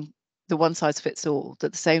thing, the one size fits all,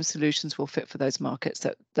 that the same solutions will fit for those markets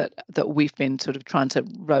that we've been sort of trying to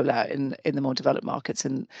roll out in the more developed markets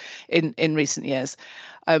in recent years,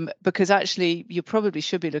 because actually you probably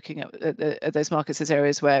should be looking at those markets as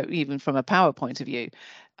areas where, even from a power point of view,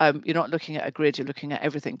 you're not looking at a grid, you're looking at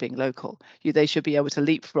everything being local. They should be able to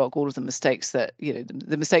leapfrog all of the mistakes that, you know,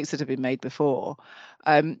 the mistakes that have been made before.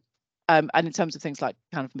 And in terms of things like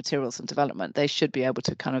kind of materials and development, they should be able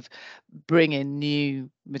to kind of bring in new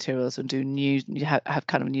materials and have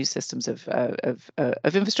kind of new systems of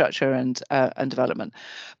infrastructure and development.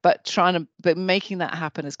 But making that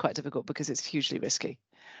happen is quite difficult because it's hugely risky.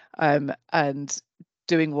 And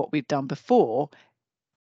doing what we've done before,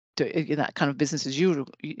 in that kind of business as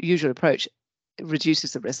usual approach,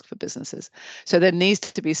 reduces the risk for businesses. So there needs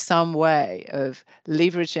to be some way of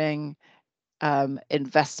leveraging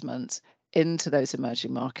investment into those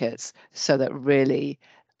emerging markets so that really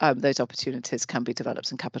those opportunities can be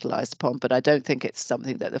developed and capitalized upon. But I don't think it's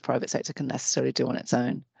something that the private sector can necessarily do on its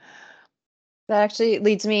own. That actually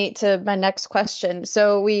leads me to my next question.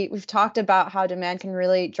 So we've talked about how demand can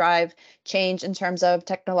really drive change in terms of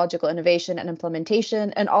technological innovation and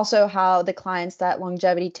implementation, and also how the clients that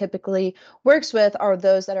Longevity typically works with are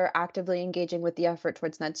those that are actively engaging with the effort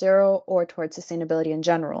towards net zero or towards sustainability in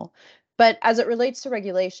general. But as it relates to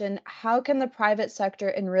regulation, how can the private sector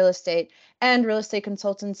in real estate and real estate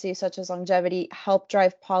consultancy such as Longevity help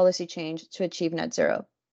drive policy change to achieve net zero?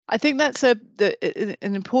 I think that's an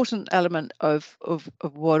important element of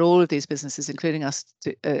what all of these businesses, including us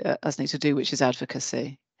need to do, which is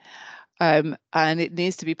advocacy. And it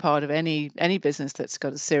needs to be part of any business that's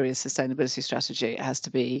got a serious sustainability strategy. It has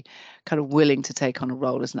to be kind of willing to take on a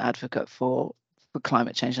role as an advocate for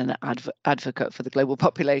climate change and an advocate for the global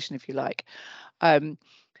population, if you like. I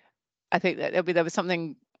think that there was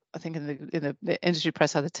something, I think, in the industry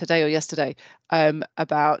press either today or yesterday,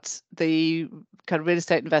 about the kind of real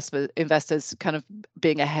estate investors kind of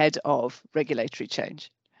being ahead of regulatory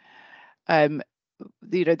change. You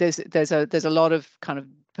know, there's a lot of kind of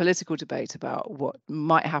political debate about what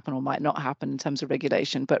might happen or might not happen in terms of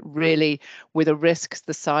regulation, but really, with a risk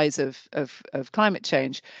the size of climate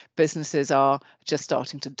change, businesses are just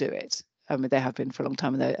starting to do it. I mean, they have been for a long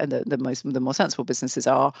time, and the more sensible businesses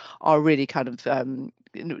are really kind of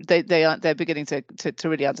they're beginning to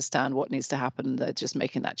really understand what needs to happen. They're just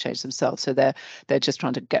making that change themselves, so they're just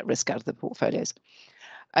trying to get risk out of the portfolios.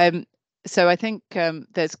 So I think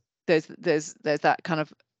there's that kind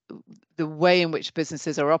of the way in which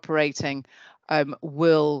businesses are operating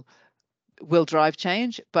will will drive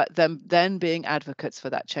change, but then being advocates for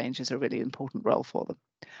that change is a really important role for them.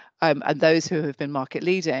 And those who have been market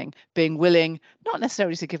leading, being willing, not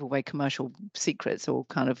necessarily to give away commercial secrets or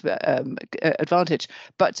kind of advantage,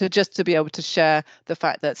 but to be able to share the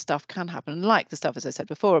fact that stuff can happen, like the stuff, as I said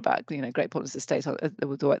before, about Great Portland Estate,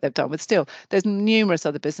 the work they've done with steel. There's numerous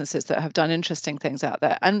other businesses that have done interesting things out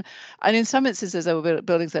there, and in some instances there were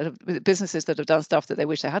businesses that have done stuff that they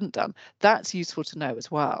wish they hadn't done. That's useful to know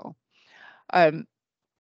as well, and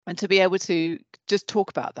to be able to just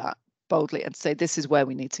talk about that boldly and say this is where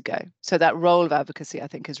we need to go. So that role of advocacy, I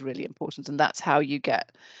think, is really important, and that's how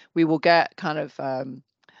we will get kind of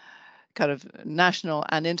national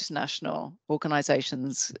and international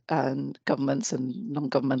organizations and governments and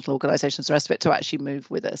non-governmental organizations, the rest of it, to actually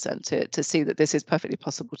move with us and to see that this is perfectly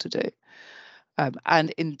possible to do.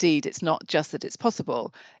 And indeed, it's not just that it's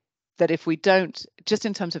possible, that if we don't, just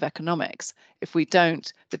in terms of economics, if we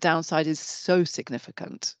don't, the downside is so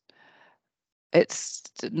significant, it's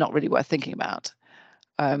not really worth thinking about.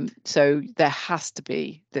 So there has to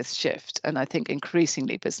be this shift. And I think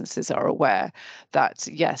increasingly businesses are aware that,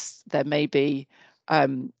 yes, there may be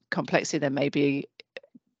complexity, there may be,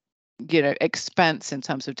 expense in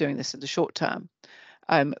terms of doing this in the short term,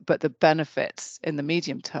 but the benefits in the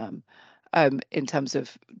medium term, in terms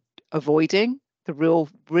of avoiding the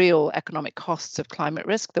real economic costs of climate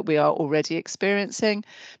risk that we are already experiencing,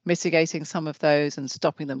 mitigating some of those and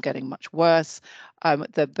stopping them getting much worse,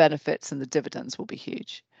 the benefits and the dividends will be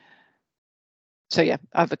huge. So yeah,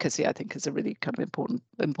 advocacy, I think, is a really kind of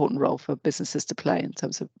important role for businesses to play in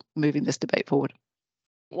terms of moving this debate forward.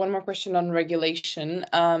 One more question on regulation.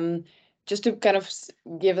 Just to kind of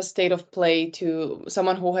give a state of play to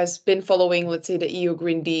someone who has been following, let's say, the EU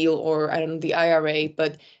Green Deal or, I don't know, the IRA,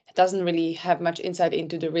 but doesn't really have much insight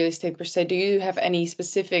into the real estate per se. Do you have any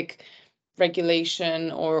specific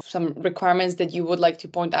regulation or some requirements that you would like to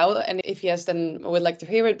point out? And if yes, then I would like to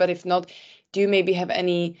hear it. But if not, do you maybe have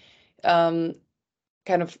any kind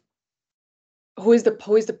of who is the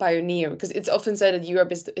pioneer? Because it's often said that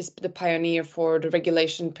Europe is the pioneer for the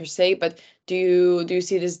regulation per se, but do you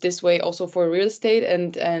see this way also for real estate?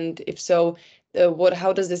 And if so,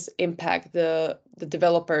 how does this impact the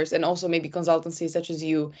developers and also maybe consultancies such as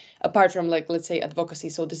you, apart from, like, let's say, advocacy,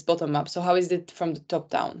 so this bottom up? So how is it from the top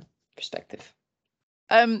down perspective?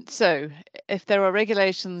 So if there are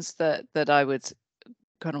regulations that I would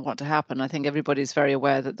kind of want to happen, I think everybody's very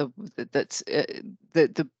aware that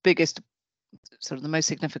the biggest, sort of the most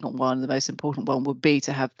significant one, the most important one, would be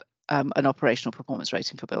to have an operational performance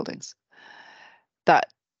rating for buildings. That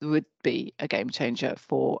would be a game changer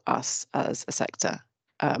for us as a sector.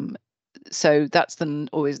 So that's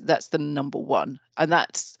the number one, and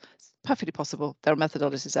that's perfectly possible. There are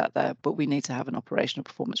methodologies out there, but we need to have an operational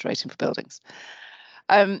performance rating for buildings.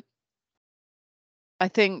 I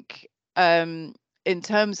think in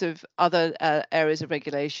terms of other areas of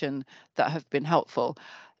regulation that have been helpful,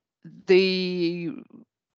 the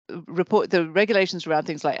regulations around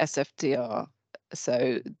things like SFDR,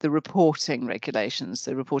 so the reporting regulations,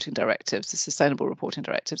 the reporting directives, the sustainable reporting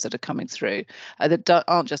directives that are coming through, that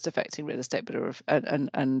aren't just affecting real estate, but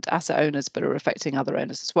and asset owners, but are affecting other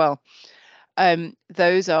owners as well.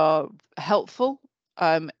 Those are helpful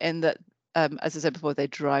in that, as I said before, they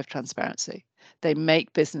drive transparency. They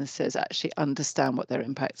make businesses actually understand what their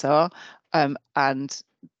impacts are, and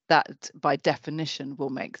that by definition will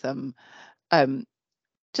make them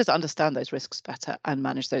just understand those risks better and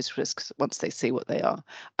manage those risks once they see what they are.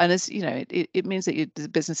 And as you know, it means that the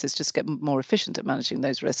businesses just get more efficient at managing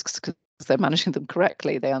those risks because they're managing them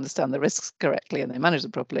correctly, they understand the risks correctly, and they manage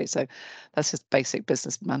them properly. So that's just basic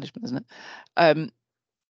business management, isn't it?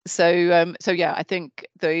 So yeah, I think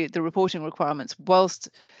the reporting requirements, whilst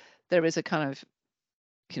there is a kind of,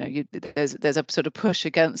 there's a sort of push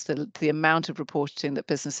against the amount of reporting that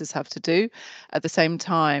businesses have to do, at the same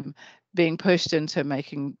time being pushed into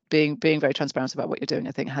being very transparent about what you're doing,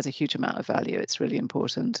 I think has a huge amount of value. It's really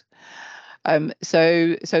important.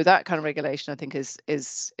 So that kind of regulation, I think, is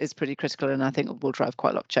pretty critical, and I think will drive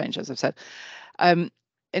quite a lot of change, as I've said.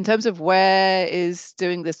 In terms of where is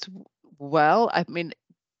doing this well, I mean,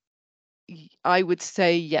 I would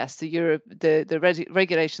say yes, the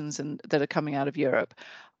regulations that are coming out of Europe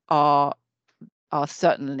are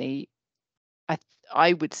certainly,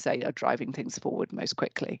 I would say, are driving things forward most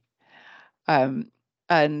quickly.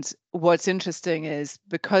 And what's interesting is,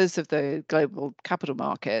 because of the global capital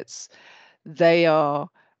markets,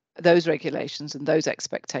 those regulations and those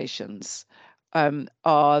expectations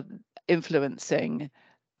are influencing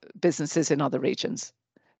businesses in other regions,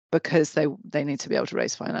 because they need to be able to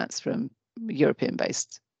raise finance from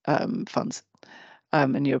European-based funds.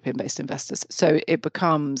 and European-based investors. So it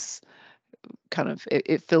becomes kind of,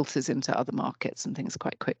 it filters into other markets and things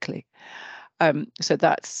quite quickly. So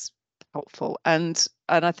that's helpful. And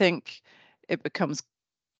I think it becomes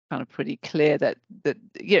kind of pretty clear that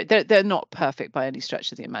they're not perfect by any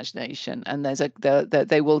stretch of the imagination, and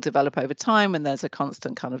they will develop over time, and there's a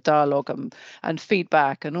constant kind of dialogue and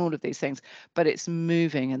feedback and all of these things, but it's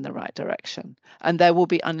moving in the right direction, and there will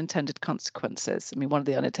be unintended consequences. I mean, one of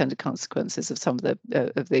the unintended consequences of some of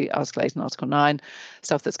the Article 8 and Article 9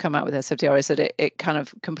 stuff that's come out with SFDR is that it kind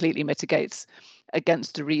of completely mitigates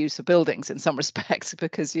against the reuse of buildings in some respects,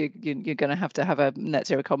 because you're going to have a net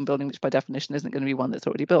zero carbon building, which by definition isn't going to be one that's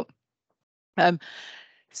already built.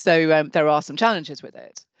 So there are some challenges with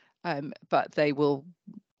it, but they will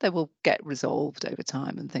get resolved over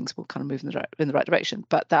time, and things will kind of move in the right direction.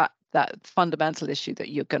 But that fundamental issue that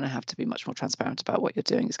you're going to have to be much more transparent about what you're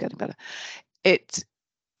doing is getting better.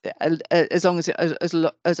 As long as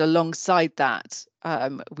alongside that,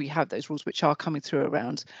 we have those rules which are coming through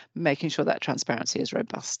around making sure that transparency is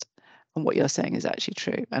robust, and what you're saying is actually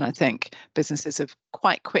true. And I think businesses have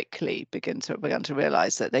quite quickly begun to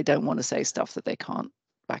realize that they don't want to say stuff that they can't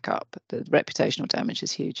back up. The reputational damage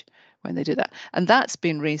is huge when they do that, and that's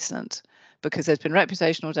been recent, because there's been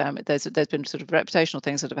reputational damage. There's been sort of reputational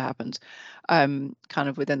things that have happened, kind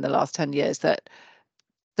of within the last 10 years that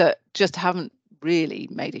just haven't really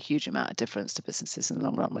made a huge amount of difference to businesses in the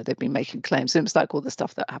long run, where they've been making claims. It was like all the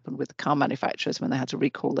stuff that happened with car manufacturers when they had to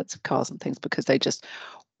recall lots of cars and things because they just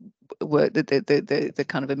were the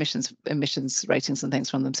kind of emissions ratings and things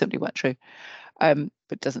from them simply weren't true. But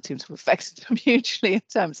it doesn't seem to have affected them hugely in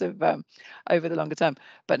terms of over the longer term.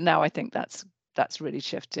 But now I think that's really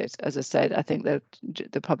shifted. As I said, I think that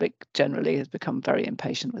the public generally has become very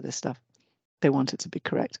impatient with this stuff. They want it to be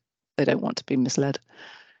correct. They don't want to be misled.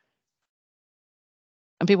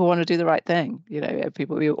 And people want to do the right thing.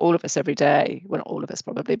 All of us every day, well, not all of us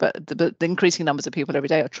probably, but the increasing numbers of people every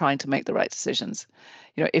day are trying to make the right decisions.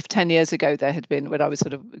 If 10 years ago there had been, when I was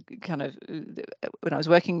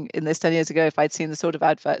working in this 10 years ago, if I'd seen the sort of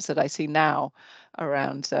adverts that I see now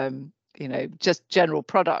around, just general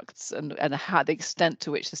products and how the extent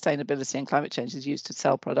to which sustainability and climate change is used to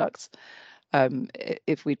sell products,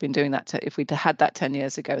 if we'd been doing that, if we'd had that 10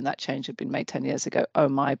 years ago and that change had been made 10 years ago, oh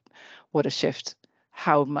my, what a shift.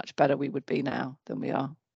 How much better we would be now than we are.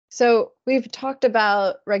 So we've talked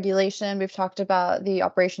about regulation, we've talked about the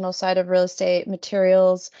operational side of real estate,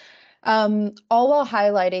 materials, all while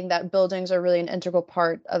highlighting that buildings are really an integral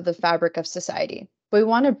part of the fabric of society. But we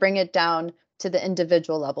want to bring it down to the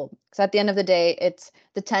individual level, because at the end of the day, it's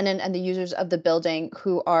the tenant and the users of the building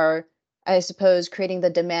who are, I suppose, creating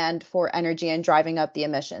the demand for energy and driving up the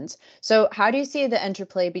emissions. So how do you see the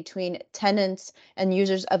interplay between tenants and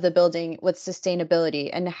users of the building with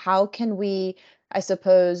sustainability? And how can we, I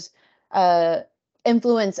suppose,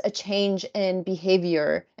 influence a change in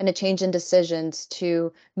behavior and a change in decisions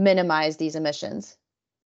to minimize these emissions?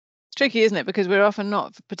 It's tricky, isn't it? Because we're often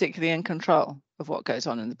not particularly in control of what goes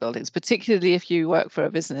on in the buildings, particularly if you work for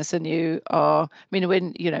a business and you are,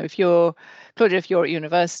 if you're, Claudia, if you're at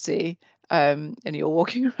university, and you're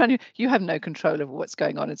walking around, you have no control over what's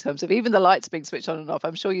going on in terms of even the lights being switched on and off.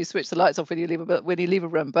 I'm sure you switch the lights off when you leave a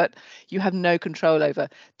room, but you have no control over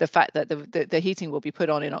the fact that the heating will be put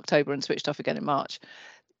on in October and switched off again in March.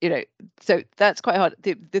 So that's quite hard.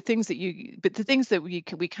 The things that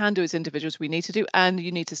we can do as individuals, we need to do, and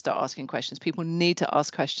you need to start asking questions. People need to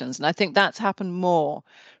ask questions, and I think that's happened more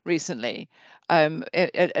recently, and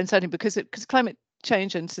certainly because climate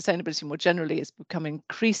change and sustainability more generally is becoming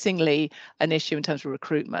increasingly an issue in terms of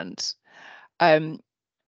recruitment.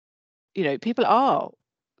 People are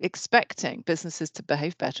expecting businesses to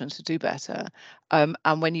behave better and to do better.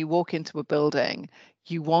 And when you walk into a building,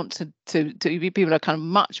 you want to people are kind of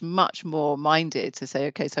much more minded to say,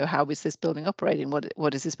 okay, so how is this building operating?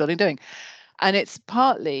 What is this building doing? And it's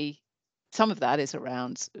partly, some of that is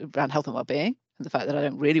around health and well-being, and the fact that I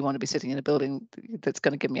don't really want to be sitting in a building that's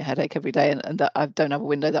going to give me a headache every day, and that I don't have a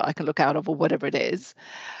window that I can look out of, or whatever it is.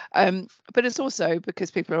 But it's also because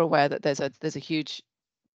people are aware that there's a huge,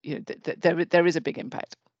 there is a big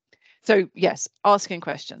impact. So yes, asking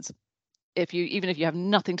questions. Even if you have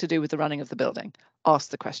nothing to do with the running of the building, ask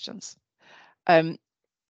the questions. And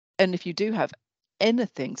if you do have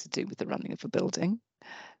anything to do with the running of a building,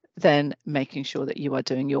 then making sure that you are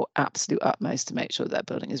doing your absolute utmost to make sure that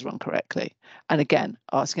building is run correctly. And again,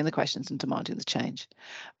 asking the questions and demanding the change.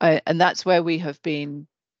 And that's where we have been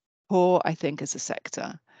poor, I think, as a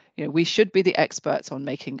sector. We should be the experts on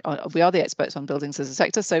we are the experts on buildings as a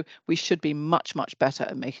sector, so we should be much better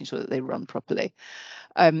at making sure that they run properly.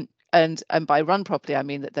 and by run properly, I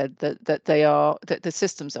mean that that the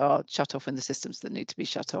systems are shut off when the systems that need to be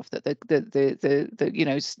shut off. That the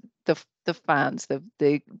fans,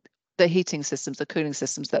 the heating systems, the cooling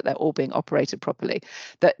systems, that they're all being operated properly.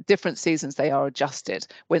 That different seasons they are adjusted.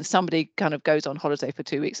 When somebody kind of goes on holiday for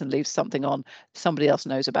 2 weeks and leaves something on, somebody else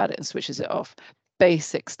knows about it and switches it off.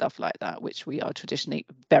 Basic stuff like that, which we are traditionally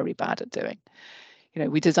very bad at doing.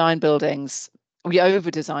 We design buildings. We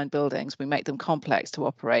over-design buildings. We make them complex to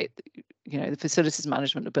operate. The facilities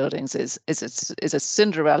management of buildings is a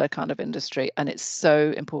Cinderella kind of industry, and it's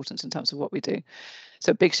so important in terms of what we do.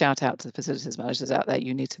 So big shout out to the facilities managers out there.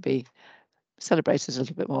 You need to be celebrated a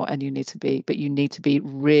little bit more, and you need to be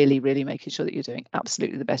really, really making sure that you're doing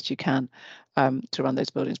absolutely the best you can to run those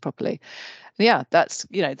buildings properly. And yeah, that's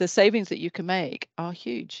the savings that you can make are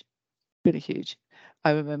huge, really huge.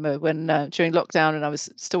 I remember when during lockdown, and I was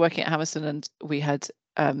still working at Hammerson, and we had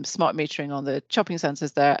smart metering on the shopping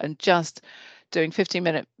centres there, and just doing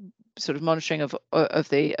 15-minute sort of monitoring of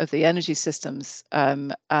the energy systems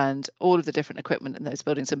and all of the different equipment in those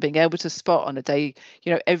buildings, and being able to spot on a day,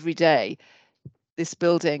 every day, this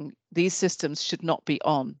building, these systems should not be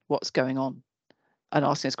on. What's going on? And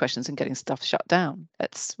asking those questions and getting stuff shut down.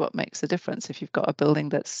 That's what makes the difference. If you've got a building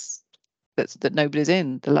that nobody's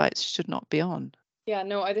in, the lights should not be on. Yeah,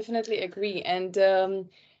 no, I definitely agree. And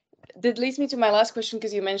that leads me to my last question,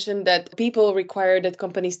 because you mentioned that people require that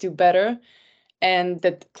companies do better, and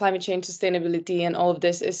that climate change, sustainability, and all of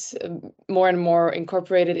this is more and more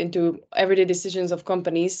incorporated into everyday decisions of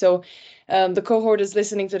companies. So the cohort is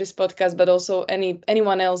listening to this podcast, but also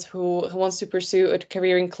anyone else who wants to pursue a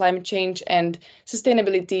career in climate change and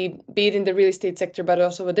sustainability, be it in the real estate sector, but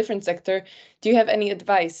also a different sector. Do you have any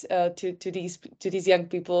advice to these young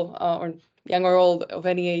people, or young or old, of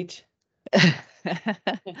any age?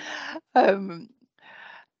 Any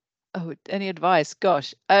advice?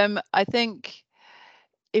 Gosh, I think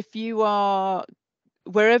if you are,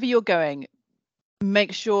 wherever you're going,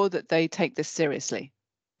 make sure that they take this seriously,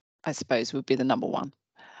 I suppose, would be the number one.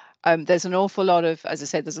 There's an awful lot of, as I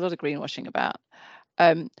said, there's a lot of greenwashing about,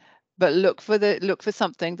 but look for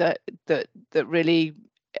something that really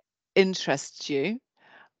interests you,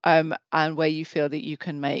 and where you feel that you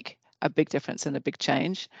can make a big difference and a big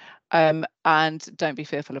change, and don't be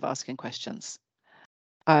fearful of asking questions.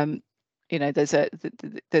 There's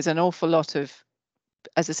an awful lot of,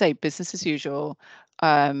 as I say, business as usual,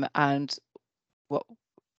 and what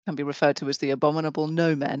can be referred to as the abominable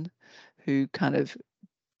no men, who kind of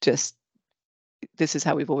just, this is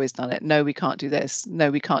how we've always done it. No, we can't do this. No,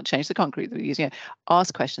 we can't change the concrete that we use.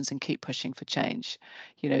 Ask questions and keep pushing for change.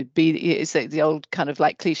 It's the old kind of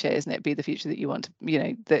like cliche, isn't it? Be the future that you want to,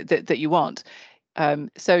 that you want.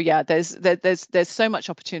 So yeah, there's so much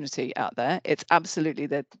opportunity out there. It's absolutely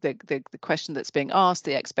the question that's being asked,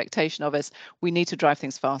 the expectation of us. We need to drive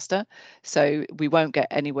things faster, so we won't get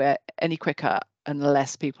anywhere any quicker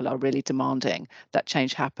unless people are really demanding that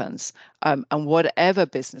change happens. And whatever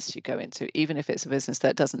business you go into, even if it's a business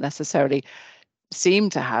that doesn't necessarily seem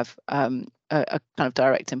to have a kind of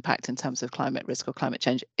direct impact in terms of climate risk or climate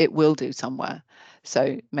change, it will do somewhere.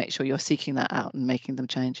 So make sure you're seeking that out and making them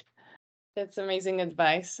change. That's amazing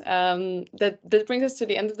advice. That brings us to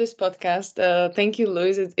the end of this podcast. Thank you,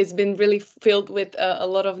 Louise. It's been really filled with a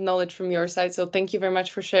lot of knowledge from your side. So thank you very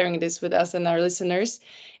much for sharing this with us and our listeners.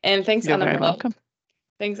 And thanks, You're Annabella. Very welcome.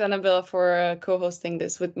 Thanks, Annabella, for co-hosting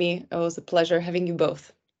this with me. It was a pleasure having you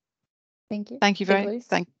both. Thank you. Thank you for the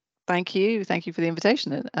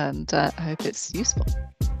invitation, and I hope it's useful.